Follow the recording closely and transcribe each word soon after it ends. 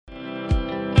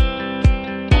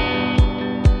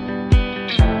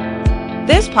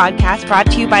This podcast brought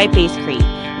to you by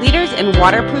Basecrete, leaders in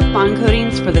waterproof bond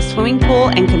coatings for the swimming pool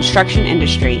and construction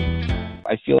industry.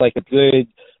 I feel like a good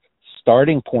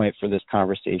starting point for this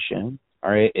conversation,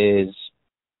 all right, is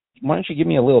why don't you give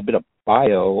me a little bit of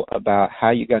bio about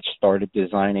how you got started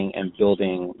designing and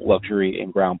building luxury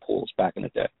and ground pools back in the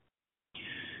day?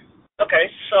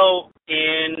 Okay, so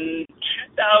in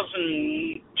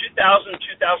 2002,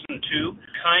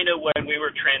 kind of when we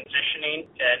were transitioning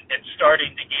and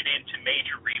starting to get into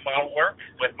major remodel work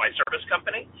with my service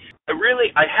company,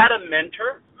 I had a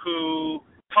mentor who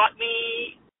taught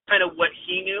me kind of what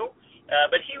he knew,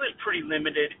 but he was pretty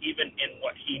limited even in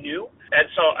what he knew. And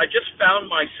so I just found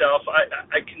myself,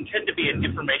 I can tend to be an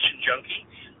information junkie,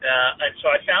 and so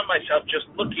I found myself just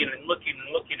looking and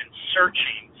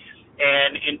searching.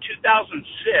 And in 2006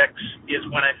 is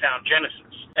when I found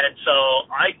Genesis. And so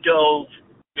I dove,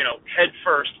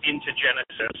 headfirst into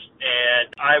Genesis.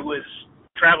 And I was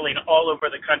traveling all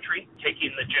over the country taking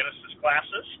the Genesis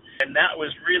classes. And that was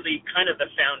really kind of the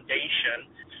foundation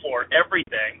for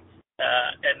everything.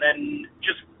 And then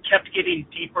just kept getting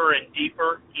deeper and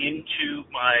deeper into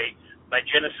my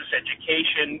Genesis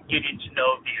education, getting to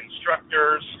know the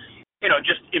instructors,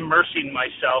 just immersing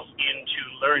myself into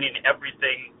learning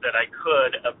everything that I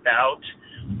could about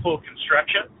pool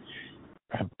construction.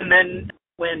 And then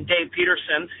when Dave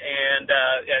Peterson and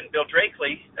Bill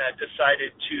Drakely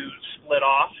decided to split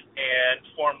off and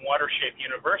form Watershape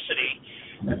University,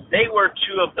 they were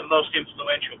two of the most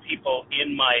influential people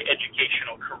in my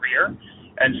educational career.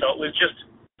 And so it was just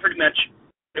pretty much,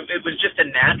 it was just a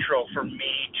natural for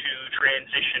me to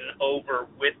transition over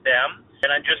with them. And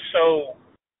I'm just so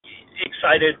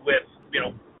excited with,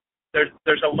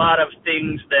 there's a lot of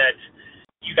things that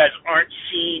you guys aren't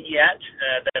seeing yet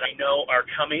that I know are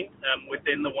coming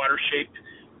within the Watershape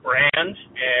brand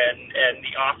and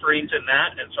the offerings and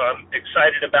that. And so I'm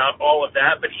excited about all of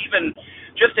that, but even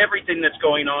just everything that's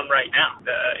going on right now.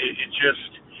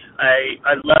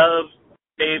 I love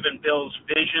Dave and Bill's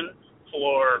vision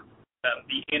for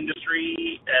the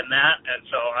industry and that. And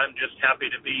so I'm just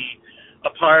happy to be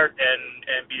a part and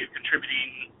be a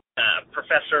contributing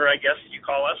professor, I guess you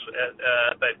call us,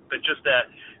 but just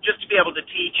to be able to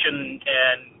teach and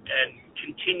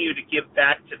continue to give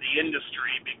back to the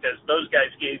industry, because those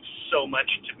guys gave so much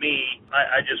to me.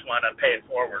 I just want to pay it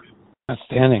forward.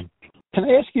 Outstanding. Can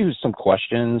I ask you some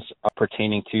questions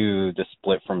pertaining to the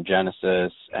split from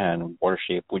Genesis and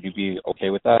Watershape? Would you be okay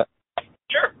with that?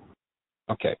 Sure.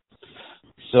 Okay.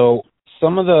 So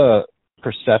some of the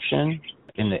perception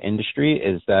in the industry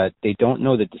is that they don't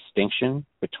know the distinction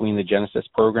between the Genesis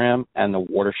program and the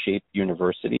Watershape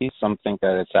University. Some think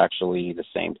that it's actually the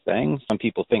same thing. Some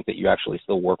people think that you actually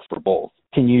still work for both.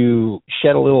 Can you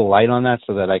shed a little light on that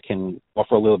so that I can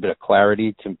offer a little bit of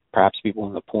clarity to perhaps people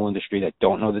in the pool industry that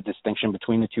don't know the distinction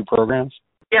between the two programs?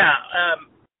 Yeah,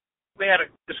 we had a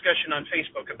discussion on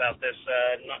Facebook about this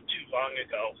not too long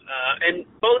ago. And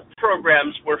both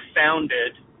programs were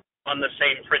founded on the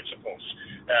same principles.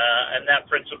 And that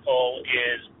principle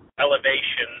is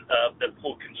elevation of the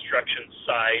pool construction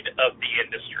side of the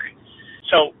industry.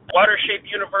 So Watershape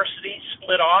University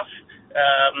split off,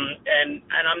 and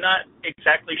I'm not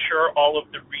exactly sure all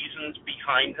of the reasons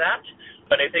behind that,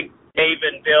 but I think Dave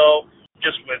and Bill,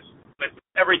 just with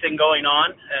everything going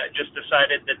on, just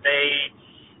decided that they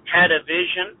had a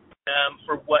vision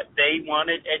for what they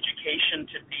wanted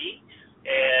education to be,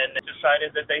 and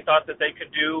decided that they thought that they could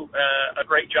do a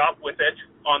great job with it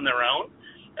on their own.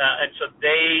 And so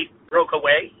they broke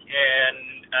away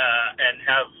and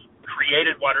have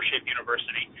created Watershape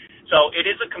University. So it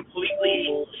is a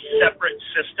completely separate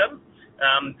system.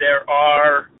 There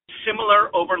are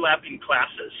similar overlapping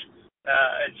classes.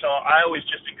 And so I always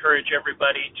just encourage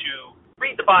everybody to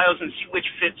read the bios and see which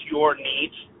fits your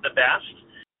needs the best.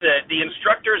 The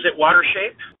instructors at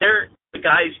Watershape, they're the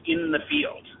guys in the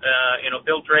field.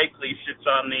 Bill Drakely sits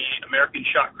on the American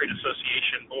Shotcrete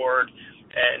Association board,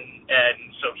 and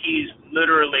so he's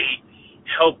literally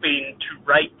helping to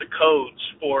write the codes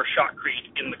for shotcrete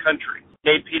in the country.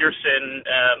 Dave Peterson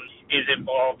is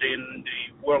involved in the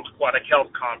World Aquatic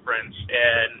Health Conference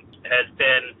and has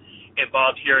been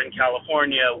involved here in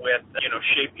California with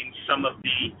shaping some of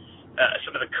the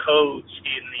codes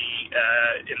in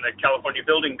the California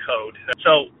Building Code.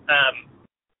 So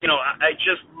I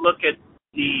just look at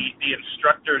the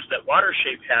instructors that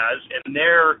Watershape has, and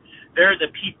they're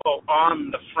the people on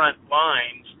the front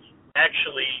lines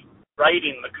actually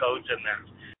writing the codes in there.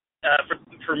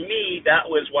 for me, that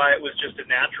was why it was just a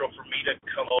natural for me to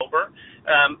come over.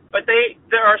 But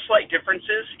there are slight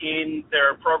differences in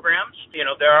their programs. You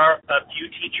know, there are a few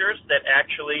teachers that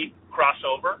actually cross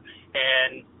over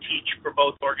and teach for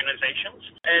both organizations.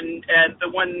 And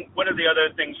one of the other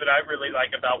things that I really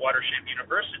like about Watershape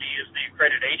University is the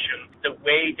accreditation, the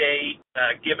way they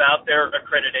give out their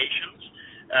accreditations.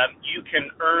 You can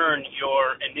earn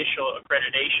your initial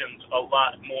accreditations a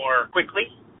lot more quickly.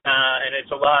 And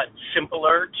it's a lot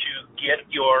simpler to get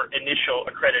your initial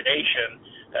accreditation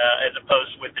as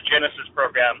opposed with the Genesis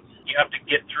program. You have to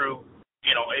get through,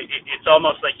 you know, it's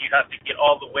almost like you have to get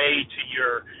all the way to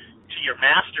your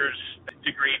master's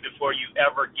degree before you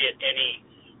ever get any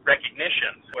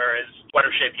recognition. Whereas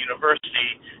Watershape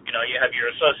University, you know, you have your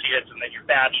associates and then your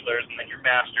bachelor's and then your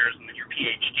master's and then your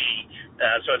PhD.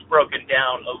 So it's broken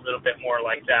down a little bit more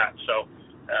like that. So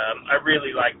I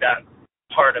really like that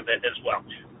part of it as well.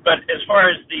 But as far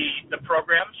as the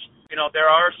programs, you know, there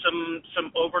are some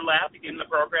overlap in the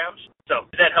programs. So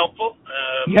is that helpful?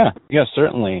 Yeah,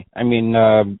 certainly. I mean,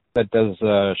 that does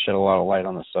shed a lot of light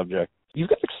on the subject. You've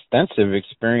got extensive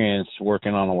experience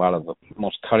working on a lot of the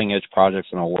most cutting-edge projects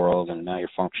in the world, and now you're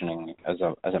functioning as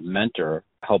a mentor,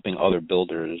 helping other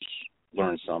builders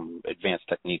learn some advanced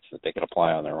techniques that they can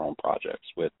apply on their own projects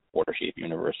with Watershape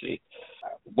University.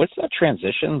 What's that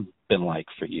transition been like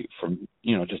for you from,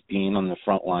 you know, just being on the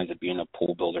front lines of being a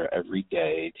pool builder every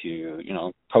day to, you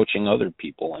know, coaching other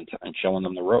people and showing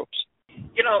them the ropes?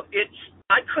 You know,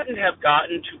 I couldn't have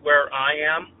gotten to where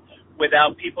I am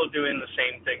without people doing the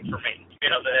same thing for me. You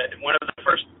know, one of the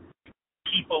first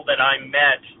people that I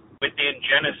met within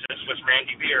Genesis was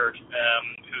Randy Beard,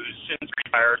 who's since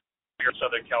retired here in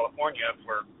Southern California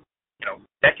for, you know,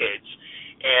 decades.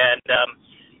 And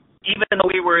even though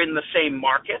we were in the same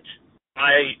market,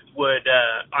 I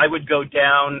would go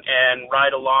down and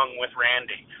ride along with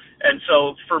Randy. And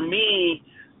so for me,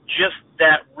 just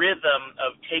that rhythm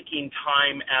of taking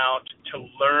time out to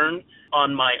learn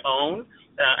on my own,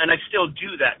 and I still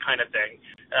do that kind of thing.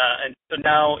 And so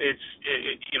now it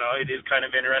is kind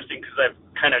of interesting because I've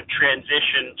kind of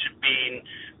transitioned to being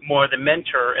more the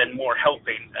mentor and more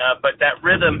helping. But that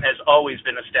rhythm has always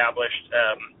been established,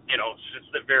 you know, since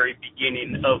the very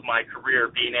beginning of my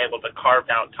career, being able to carve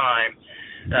out time,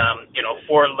 you know,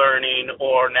 for learning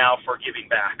or now for giving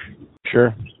back.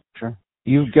 Sure.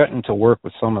 You've gotten to work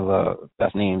with some of the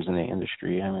best names in the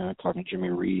industry. I mean, I'm talking Jimmy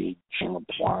Reed, Shane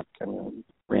LeBlanc, I mean,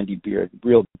 Randy Beard,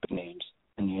 real big names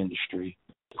in the industry.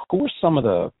 Who are some of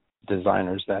the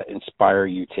designers that inspire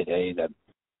you today that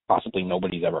possibly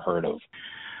nobody's ever heard of?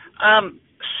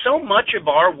 So much of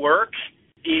our work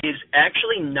is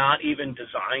actually not even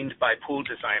designed by pool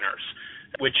designers,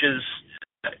 which is,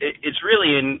 it's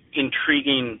really an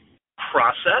intriguing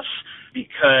process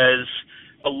because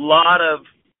a lot of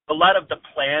the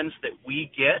plans that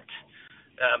we get,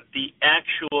 the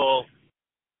actual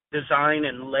design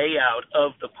and layout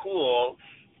of the pool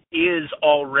is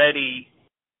already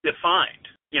defined,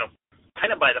 you know,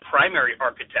 kind of by the primary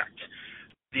architect.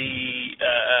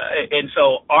 And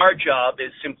so our job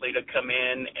is simply to come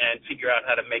in and figure out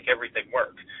how to make everything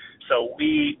work. So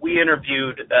we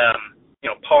interviewed, you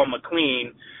know, Paul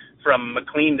McLean from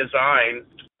McLean Design,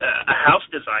 a house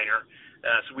designer.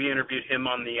 So we interviewed him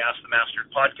on the Ask the Master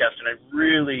podcast, and I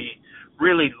really,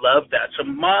 really love that. So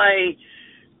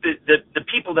the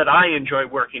people that I enjoy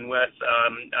working with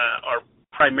are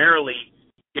primarily,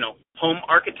 you know, home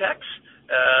architects,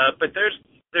 but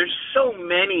there's so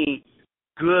many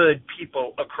good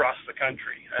people across the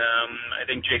country. I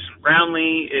think Jason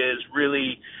Brownlee is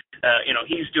really, you know,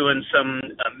 he's doing some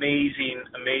amazing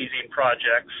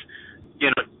projects. You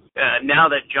know, now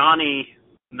that Johnny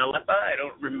Nalepa, I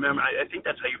don't remember, I think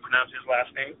that's how you pronounce his last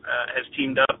name, has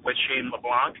teamed up with Shane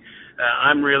LeBlanc.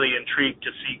 I'm really intrigued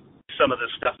to see some of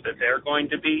the stuff that they're going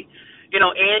to be. You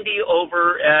know, Andy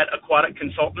over at Aquatic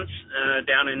Consultants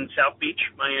down in South Beach,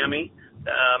 Miami,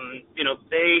 you know,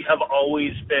 they have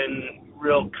always been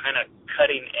real kind of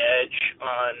cutting edge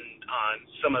on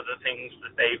some of the things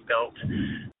that they've built.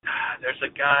 There's a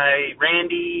guy,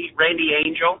 Randy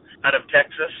Angel out of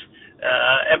Texas,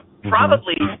 and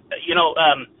probably, you know,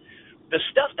 the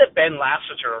stuff that Ben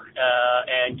Lassiter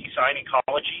and Design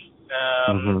Ecology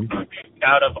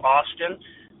out of Austin,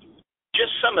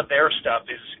 just some of their stuff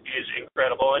is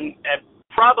incredible, and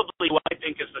probably what I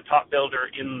think is the top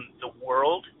builder in the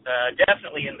world,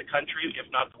 definitely in the country, if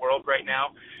not the world right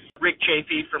now. Rick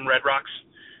Chafee from Red Rocks.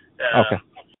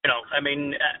 You know, I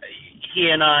mean, he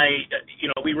and I,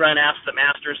 you know, we run Ask the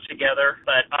Masters together,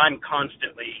 but I'm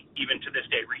constantly, even to this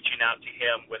day, reaching out to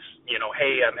him with, you know,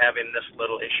 hey, I'm having this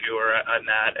little issue or on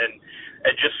that, and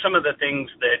just some of the things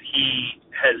that he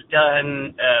has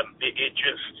done. It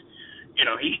just,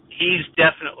 he's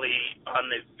definitely on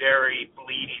the very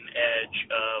bleeding edge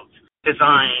of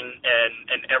design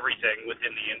and everything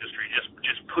within the industry,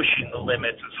 just pushing the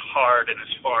limits as hard and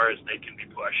as far as they can be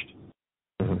pushed.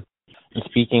 Mhm. And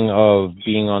speaking of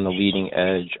being on the leading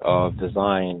edge of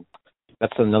design,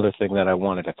 that's another thing that I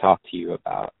wanted to talk to you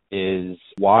about is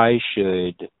why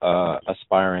should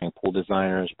aspiring pool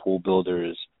designers, pool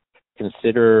builders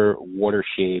consider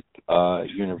WaterShape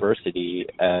University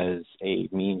as a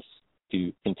means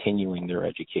to continuing their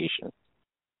education?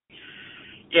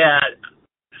 Yeah.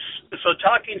 So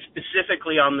talking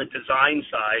specifically on the design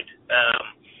side,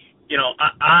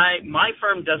 my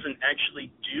firm doesn't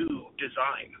actually do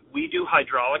design. We do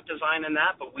hydraulic design in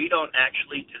that, but we don't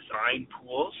actually design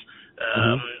pools.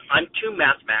 I'm too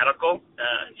mathematical,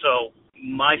 so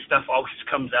my stuff always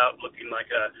comes out looking like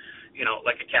a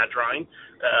CAD drawing,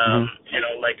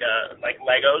 like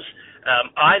Legos.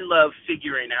 I love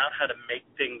figuring out how to make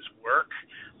things work.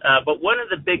 But one of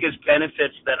the biggest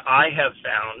benefits that I have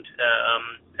found,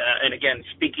 and again,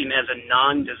 speaking as a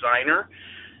non-designer,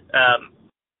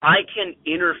 I can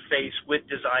interface with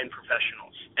design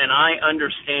professionals, and I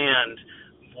understand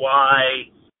why,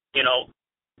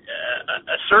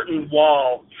 a certain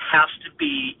wall has to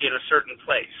be in a certain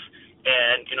place.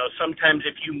 And, sometimes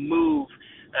if you move,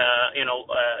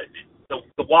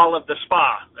 the wall of the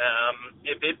spa,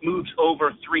 if it moves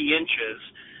over 3 inches,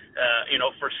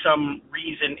 for some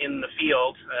reason in the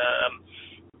field,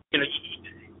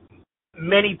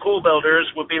 many pool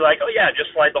builders would be like, oh yeah,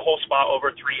 just slide the whole spa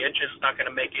over 3 inches. It's not going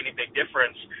to make any big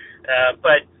difference.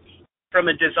 But from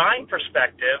a design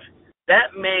perspective,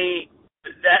 that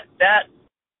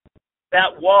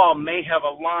wall may have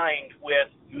aligned with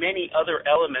many other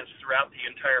elements throughout the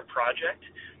entire project.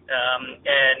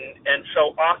 And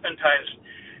so oftentimes,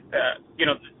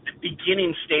 the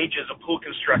beginning stages of pool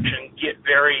construction get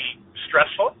very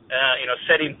stressful,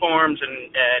 setting forms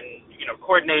and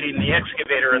coordinating the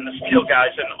excavator and the steel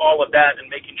guys and all of that and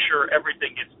making sure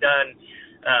everything gets done,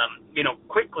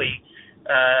 quickly.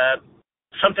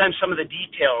 Sometimes some of the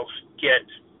details get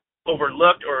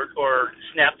overlooked or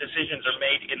snap decisions are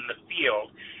made in the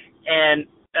field. And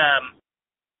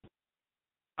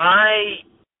I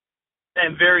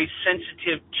am very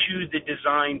sensitive to the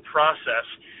design process.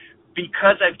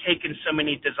 Because I've taken so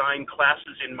many design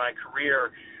classes in my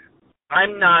career,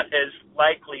 I'm not as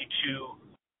likely to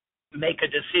make a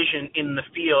decision in the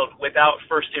field without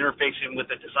first interfacing with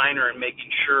the designer and making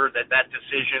sure that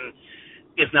decision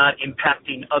is not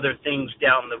impacting other things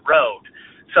down the road.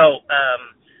 So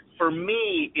for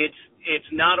me,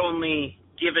 it's not only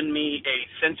given me a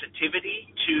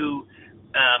sensitivity to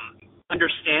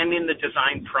understanding the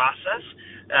design process,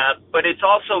 but it's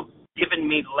also given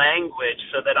me language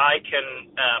so that I can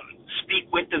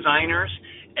speak with designers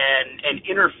and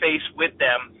interface with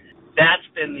them. That's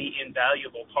been the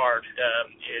invaluable part,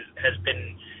 has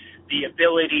been the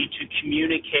ability to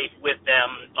communicate with them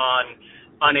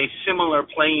on a similar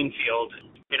playing field.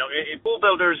 Pool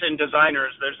builders and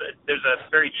designers, there's a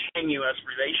very tenuous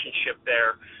relationship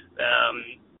there,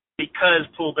 because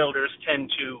pool builders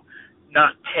tend to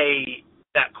not pay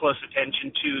that close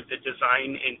attention to the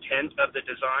design intent of the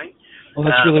design. Well,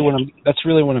 that's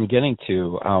really what I'm getting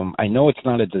to. I know it's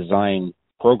not a design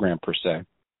program per se,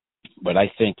 but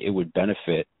I think it would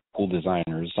benefit pool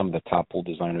designers, some of the top pool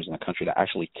designers in the country, to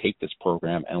actually take this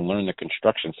program and learn the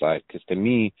construction side. Because to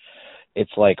me,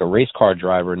 it's like a race car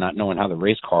driver not knowing how the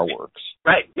race car works.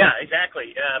 Right. Yeah,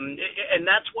 exactly. And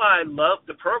that's why I love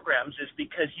the programs, is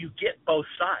because you get both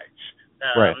sides.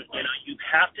 Right. You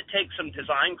have to take some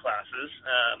design classes,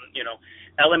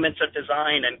 elements of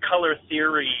design and color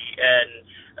theory and,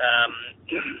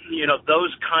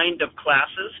 those kind of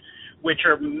classes, which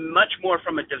are much more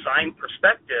from a design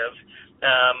perspective.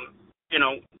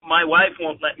 My wife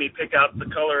won't let me pick out the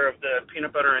color of the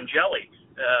peanut butter and jelly,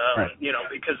 right.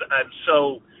 Because I'm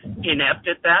so inept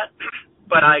at that,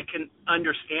 but I can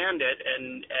understand it.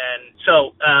 And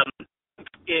so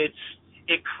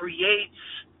it creates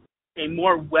a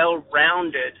more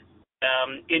well-rounded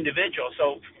individual.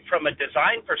 So from a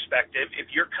design perspective, if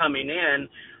you're coming in,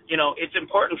 it's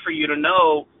important for you to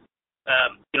know,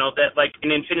 that like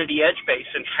an infinity edge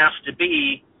basin has to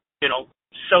be,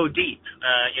 so deep.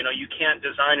 You can't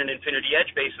design an infinity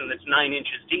edge basin that's 9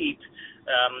 inches deep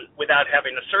without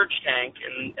having a surge tank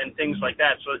and things like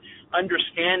that. So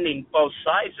understanding both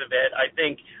sides of it, I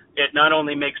think it not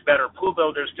only makes better pool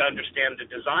builders to understand the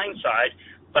design side,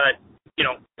 but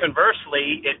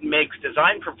conversely, it makes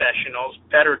design professionals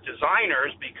better designers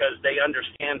because they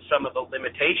understand some of the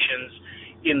limitations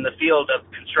in the field of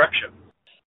construction.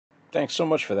 Thanks so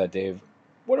much for that, Dave.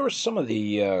 What are some of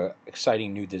the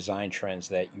exciting new design trends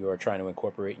that you are trying to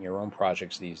incorporate in your own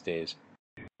projects these days?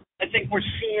 I think we're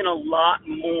seeing a lot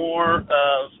more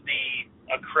of the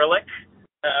acrylic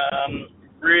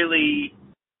really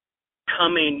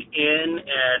coming in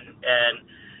and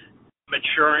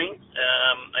maturing.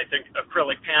 I think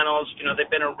acrylic panels, they've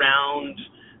been around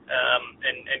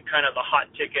and kind of a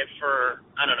hot ticket for,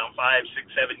 I don't know, 5,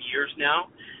 6, 7 years now.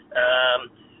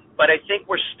 But I think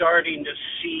we're starting to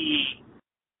see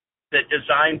the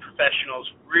design professionals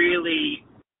really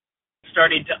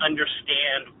starting to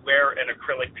understand where an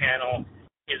acrylic panel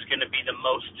is going to be the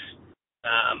most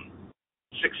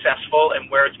successful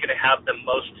and where it's going to have the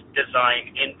most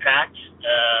design impact.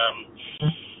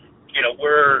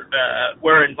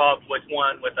 We're involved with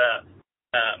one with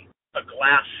a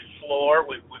glass floor.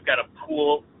 We've got a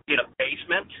pool in a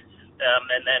basement,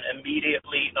 and then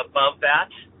immediately above that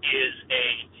is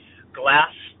a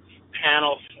glass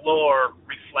panel floor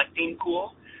reflecting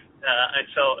pool. And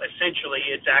so essentially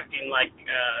it's acting like,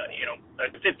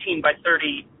 a 15 by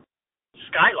 30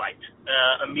 skylight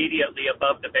immediately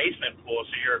above the basement pool.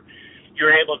 So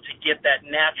you're able to get that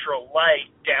natural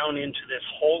light down into this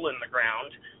hole in the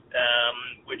ground,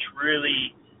 which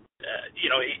really,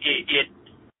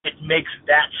 it makes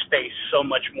that space so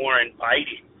much more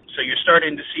inviting. So you're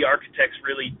starting to see architects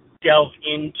really delve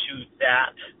into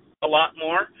that a lot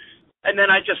more. And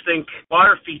then I just think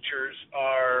water features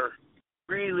are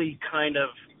really kind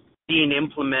of being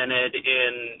implemented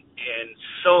in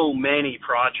so many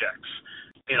projects.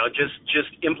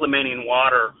 Just implementing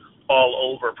water all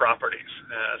over properties.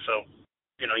 So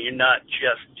you're not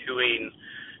just doing,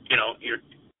 your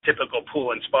typical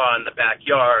pool and spa in the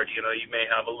backyard. You may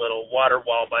have a little water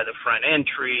wall by the front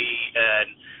entry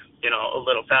and, a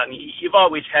little fountain. You've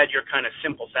always had your kind of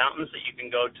simple fountains that you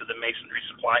can go to the masonry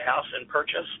supply house and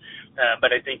purchase. But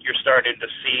I think you're starting to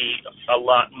see a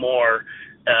lot more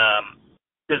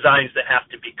designs that have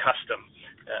to be custom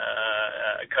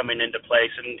coming into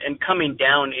place and coming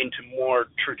down into more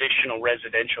traditional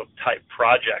residential type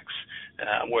projects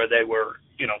where they were,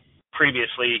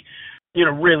 previously,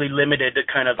 really limited to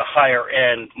kind of the higher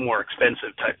end, more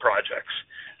expensive type projects.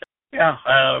 Yeah,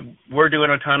 we're doing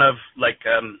a ton of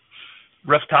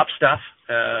rooftop stuff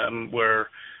where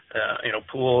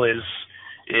pool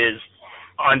is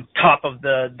on top of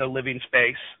the living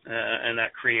space, and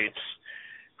that creates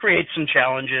some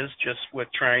challenges just with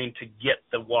trying to get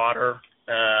the water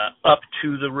up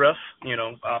to the roof.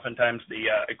 Oftentimes the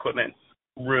equipment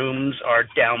rooms are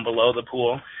down below the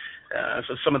pool,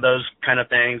 so some of those kind of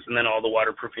things, and then all the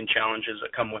waterproofing challenges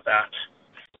that come with that.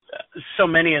 So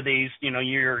many of these,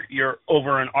 you're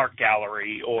over an art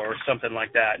gallery or something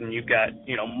like that, and you've got,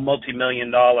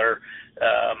 multi-million-dollar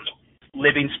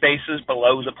living spaces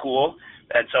below the pool,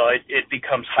 and so it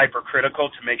becomes hypercritical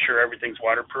to make sure everything's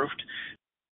waterproofed.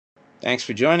 Thanks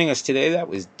for joining us today. That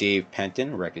was Dave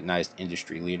Penton, recognized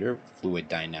industry leader, Fluid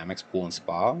Dynamics Pool and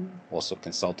Spa, also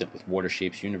consultant with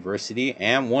Watershapes University,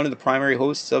 and one of the primary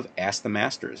hosts of Ask the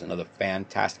Masters, another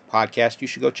fantastic podcast you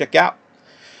should go check out.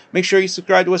 Make sure you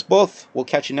subscribe to us both. We'll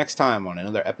catch you next time on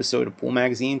another episode of Pool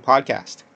Magazine Podcast.